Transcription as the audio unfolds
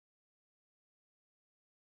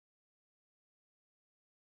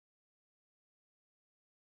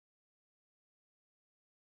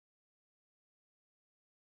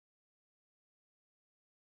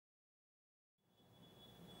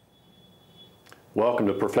Welcome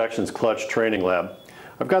to Perfection's Clutch Training Lab.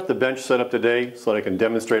 I've got the bench set up today so that I can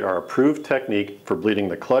demonstrate our approved technique for bleeding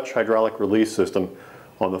the clutch hydraulic release system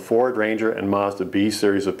on the Ford Ranger and Mazda B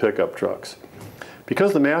series of pickup trucks.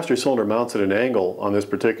 Because the master cylinder mounts at an angle on this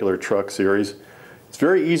particular truck series, it's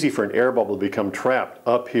very easy for an air bubble to become trapped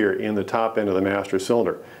up here in the top end of the master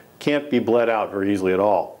cylinder. Can't be bled out very easily at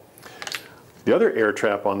all. The other air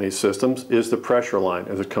trap on these systems is the pressure line.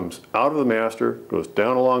 As it comes out of the master, goes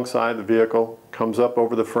down alongside the vehicle, comes up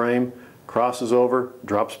over the frame, crosses over,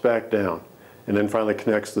 drops back down, and then finally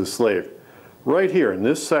connects to the slave. Right here in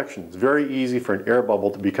this section, it's very easy for an air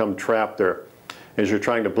bubble to become trapped there. As you're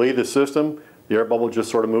trying to bleed the system, the air bubble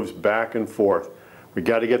just sort of moves back and forth. We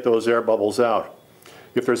got to get those air bubbles out.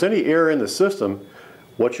 If there's any air in the system,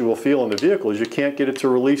 what you will feel in the vehicle is you can't get it to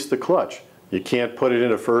release the clutch. You can't put it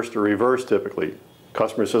into first or reverse typically.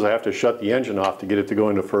 Customer says I have to shut the engine off to get it to go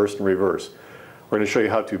into first and reverse. We're going to show you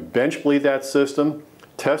how to bench bleed that system,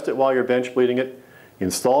 test it while you're bench bleeding it,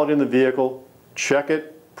 install it in the vehicle, check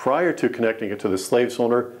it prior to connecting it to the slave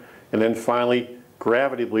cylinder, and then finally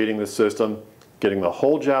gravity bleeding the system, getting the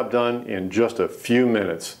whole job done in just a few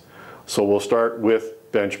minutes. So we'll start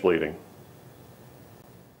with bench bleeding.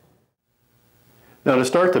 Now to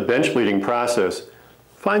start the bench bleeding process,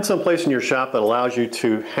 find some place in your shop that allows you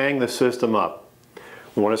to hang the system up.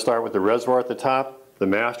 We want to start with the reservoir at the top, the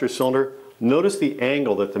master cylinder. Notice the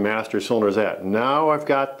angle that the master cylinder is at. Now I've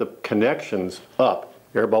got the connections up.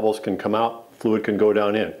 Air bubbles can come out, fluid can go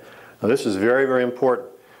down in. Now this is very, very important.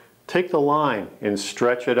 Take the line and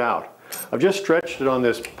stretch it out. I've just stretched it on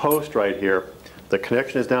this post right here. The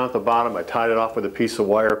connection is down at the bottom. I tied it off with a piece of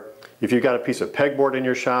wire. If you've got a piece of pegboard in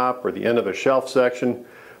your shop or the end of a shelf section,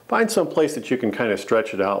 find some place that you can kind of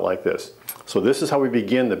stretch it out like this. So this is how we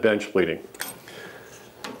begin the bench bleeding.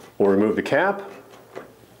 We'll remove the cap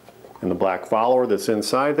and the black follower that's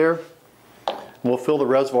inside there. We'll fill the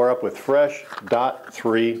reservoir up with fresh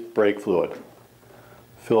DOT3 brake fluid.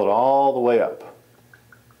 Fill it all the way up.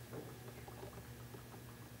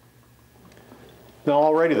 Now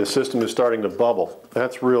already the system is starting to bubble.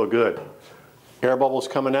 That's real good. Air bubbles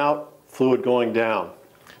coming out, fluid going down.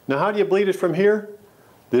 Now how do you bleed it from here?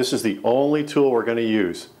 This is the only tool we're going to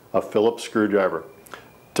use, a Phillips screwdriver.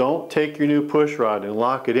 Don't take your new push rod and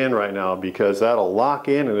lock it in right now because that'll lock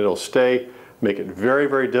in and it'll stay, make it very,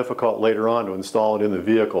 very difficult later on to install it in the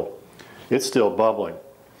vehicle. It's still bubbling.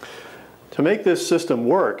 To make this system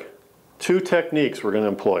work, two techniques we're going to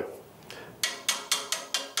employ.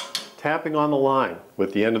 Tapping on the line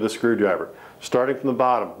with the end of the screwdriver, starting from the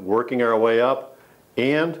bottom, working our way up,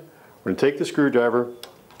 and we're going to take the screwdriver,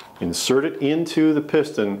 insert it into the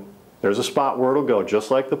piston. There's a spot where it'll go,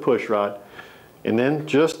 just like the push rod. And then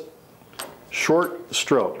just short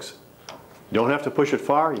strokes. You don't have to push it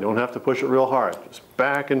far, you don't have to push it real hard. Just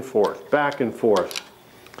back and forth,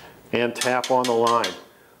 and tap on the line.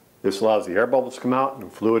 This allows the air bubbles to come out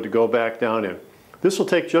and fluid to go back down in. This will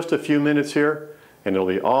take just a few minutes here, and it'll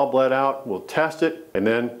be all bled out. We'll test it and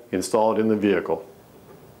then install it in the vehicle.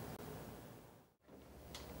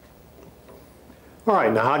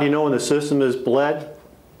 Alright, now how do you know when the system is bled,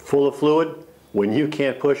 full of fluid? When you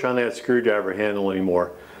can't push on that screwdriver handle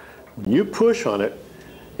anymore. When you push on it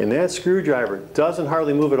and that screwdriver doesn't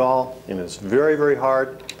hardly move at all and it's very, very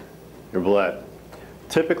hard, you're bled.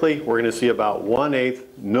 Typically we're going to see about 1/8,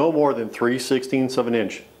 no more than 3/16 of an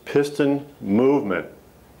inch piston movement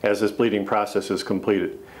as this bleeding process is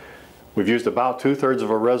completed. We've used about 2/3 of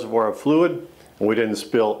a reservoir of fluid and we didn't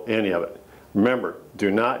spill any of it. Remember,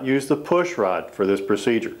 do not use the push rod for this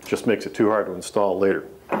procedure. It just makes it too hard to install later.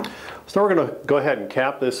 So now we're going to go ahead and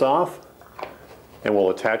cap this off and we'll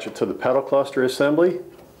attach it to the pedal cluster assembly,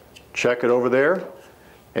 check it over there,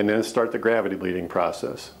 and then start the gravity bleeding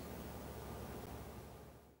process.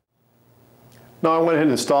 Now I went ahead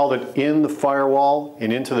and installed it in the firewall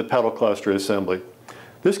and into the pedal cluster assembly.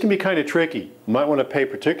 This can be kind of tricky. You might want to pay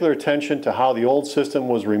particular attention to how the old system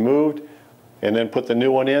was removed and then put the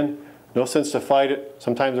new one in. No sense to fight it.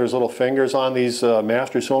 Sometimes there's little fingers on these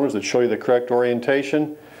master cylinders that show you the correct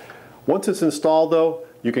orientation. Once it's installed though,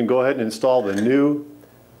 you can go ahead and install the new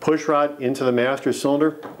push rod into the master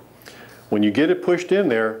cylinder. When you get it pushed in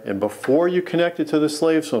there and before you connect it to the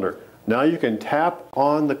slave cylinder, now you can tap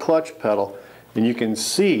on the clutch pedal and you can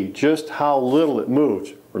see just how little it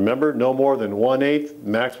moves. Remember, no more than 1/8,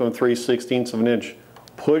 maximum 3/16 of an inch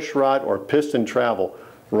push rod or piston travel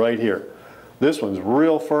right here. This one's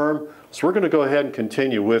real firm, so we're going to go ahead and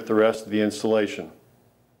continue with the rest of the installation.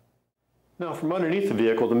 Now from underneath the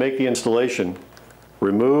vehicle to make the installation,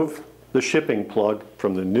 remove the shipping plug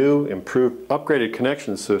from the new improved upgraded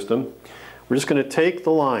connection system. We're just going to take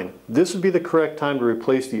the line. This would be the correct time to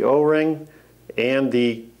replace the O-ring and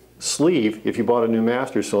the sleeve if you bought a new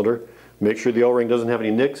master cylinder. Make sure the O-ring doesn't have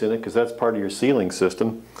any nicks in it because that's part of your sealing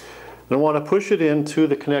system. And I want to push it into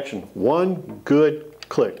the connection. One good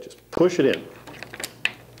click. Just push it in.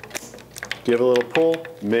 Give it a little pull.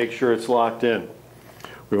 Make sure it's locked in.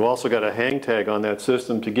 We've also got a hang tag on that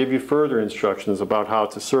system to give you further instructions about how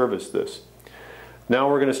to service this. Now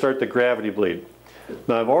we're going to start the gravity bleed.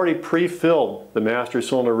 Now I've already pre-filled the master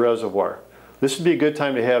cylinder reservoir. This would be a good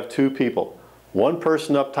time to have two people. One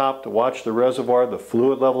person up top to watch the reservoir, the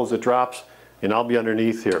fluid level as it drops, and I'll be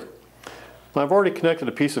underneath here. Now I've already connected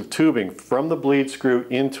a piece of tubing from the bleed screw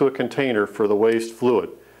into a container for the waste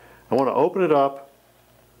fluid. I want to open it up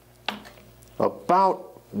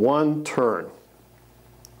about one turn.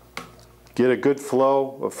 Get a good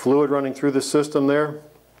flow of fluid running through the system there,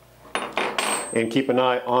 and keep an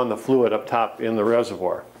eye on the fluid up top in the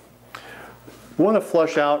reservoir. We want to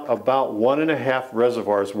flush out about 1.5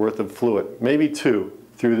 reservoirs worth of fluid, maybe 2,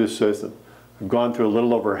 through this system. I've gone through a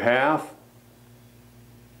little over half.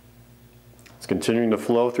 It's continuing to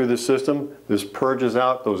flow through the system. This purges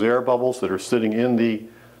out those air bubbles that are sitting in the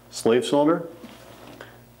slave cylinder.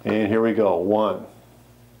 And here we go, 1.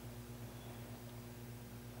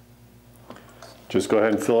 Just go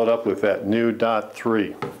ahead and fill it up with that new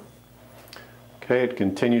 .3. Okay, it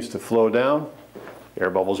continues to flow down. Air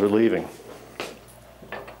bubbles are leaving.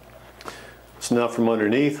 So now from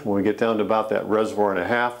underneath, when we get down to about that 1.5 reservoir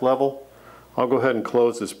level, I'll go ahead and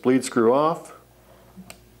close this bleed screw off.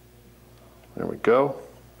 There we go.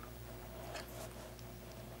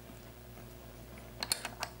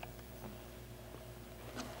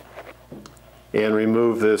 And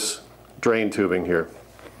remove this drain tubing here.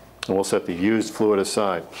 And we'll set the used fluid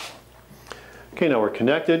aside. Okay, now we're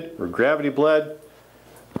connected, we're gravity bled.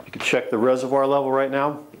 You can check the reservoir level right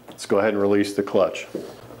now. Let's go ahead and release the clutch.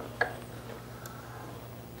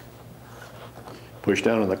 Push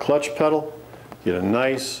down on the clutch pedal, get a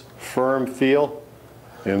nice firm feel,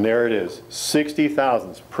 and there it is. 60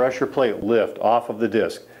 thousandths pressure plate lift off of the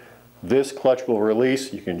disc. This clutch will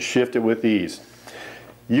release, you can shift it with ease.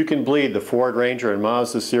 You can bleed the Ford Ranger and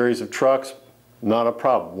Mazda series of trucks, not a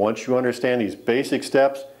problem. Once you understand these basic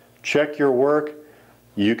steps, check your work,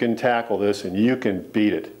 you can tackle this and you can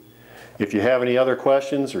beat it. If you have any other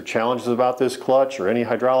questions or challenges about this clutch or any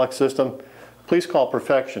hydraulic system, please call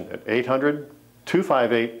Perfection at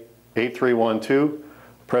 800-258-8312.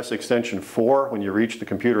 Press extension 4 when you reach the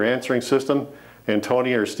computer answering system, and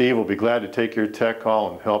Tony or Steve will be glad to take your tech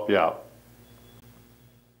call and help you out.